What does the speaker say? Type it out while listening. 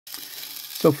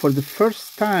So for the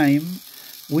first time,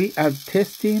 we are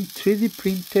testing 3D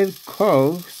printed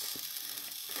cogs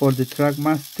for the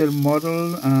Trackmaster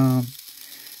model. I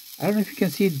don't know if you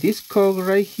can see this cog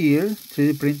right here,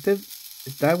 3D printed.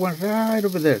 That one right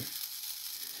over there.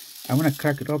 I'm gonna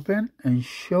crack it open and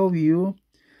show you.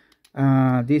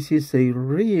 This is a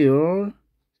real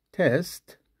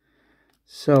test.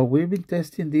 So we've been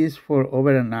testing this for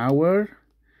over an hour,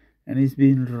 and it's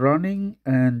been running,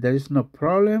 and there is no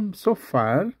problem so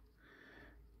far.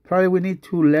 Probably we need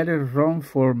to let it run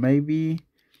for maybe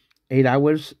 8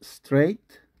 hours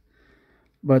straight.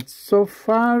 But so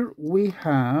far we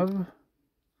have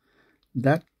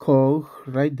that cog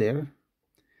right there.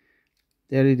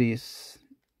 There it is.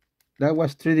 That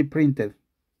was 3D printed.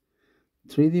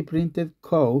 3D printed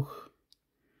cog.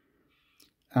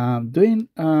 Doing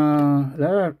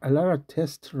a lot of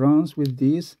test runs with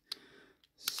this.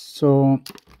 So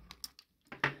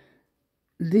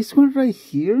this one right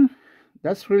here,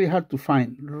 that's really hard to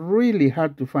find. Really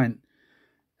hard to find.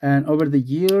 And over the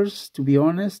years, to be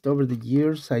honest, over the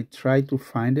years, I tried to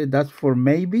find it. That's for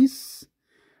maybes.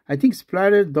 I think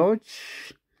Plarail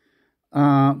Dodge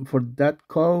for that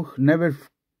cog. Never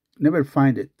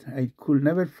find it. I could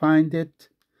never find it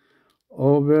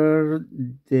over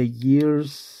the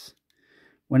years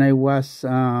when I was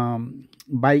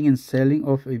buying and selling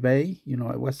off eBay. You know,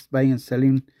 I was buying and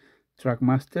selling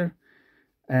Trackmaster,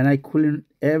 and I couldn't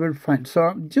ever find. So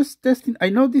I'm just testing. I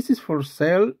know this is for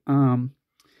sale.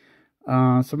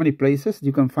 So many places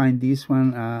you can find this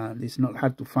one. It's not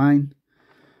hard to find,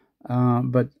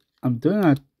 but I'm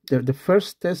doing the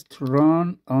first test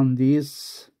run on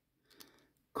this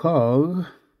cog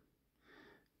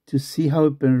to see how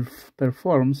it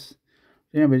performs.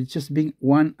 Remember, it's just been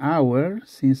 1 hour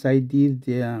since I did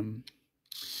the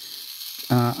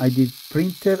I did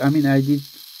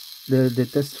the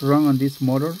test run on this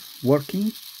motor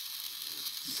working.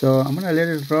 So I'm gonna let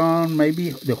it run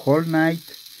maybe the whole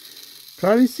night.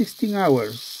 Probably 16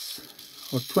 hours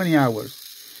or 20 hours.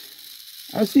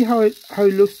 I'll see how it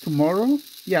looks tomorrow.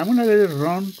 Yeah, I'm gonna let it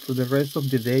run for the rest of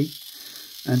the day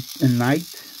and night.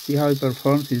 See how it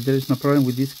performs. If there is no problem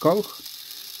with this cog,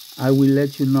 I will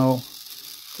let you know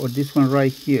for this one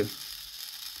right here.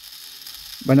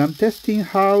 But I'm testing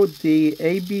how the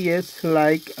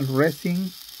ABS-like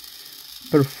resin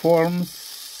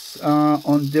performs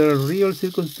on the real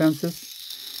circumstances,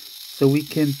 so we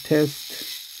can test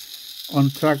on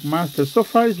Trackmaster. So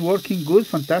far it's working good,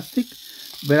 fantastic,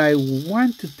 but I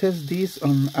want to test this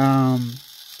on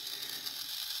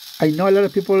I know a lot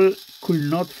of people could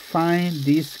not find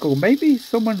this code. Maybe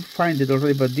someone find it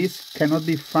already, but this cannot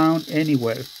be found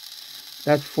anywhere.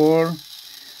 That's for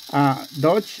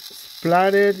Dodge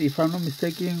Splattered, if I'm not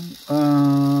mistaken.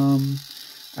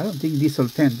 I don't think diesel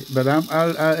 10, but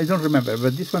I don't remember.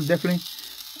 But this one definitely.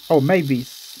 Oh, maybe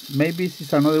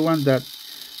is another one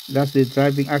that's the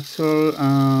driving axle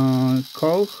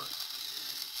code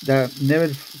that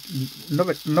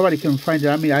nobody can find it.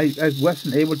 I mean, I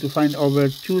wasn't able to find over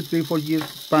 2, 3, 4 years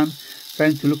span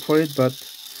trying to look for it, but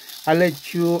I'll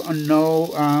let you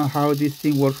know how this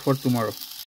thing works for tomorrow.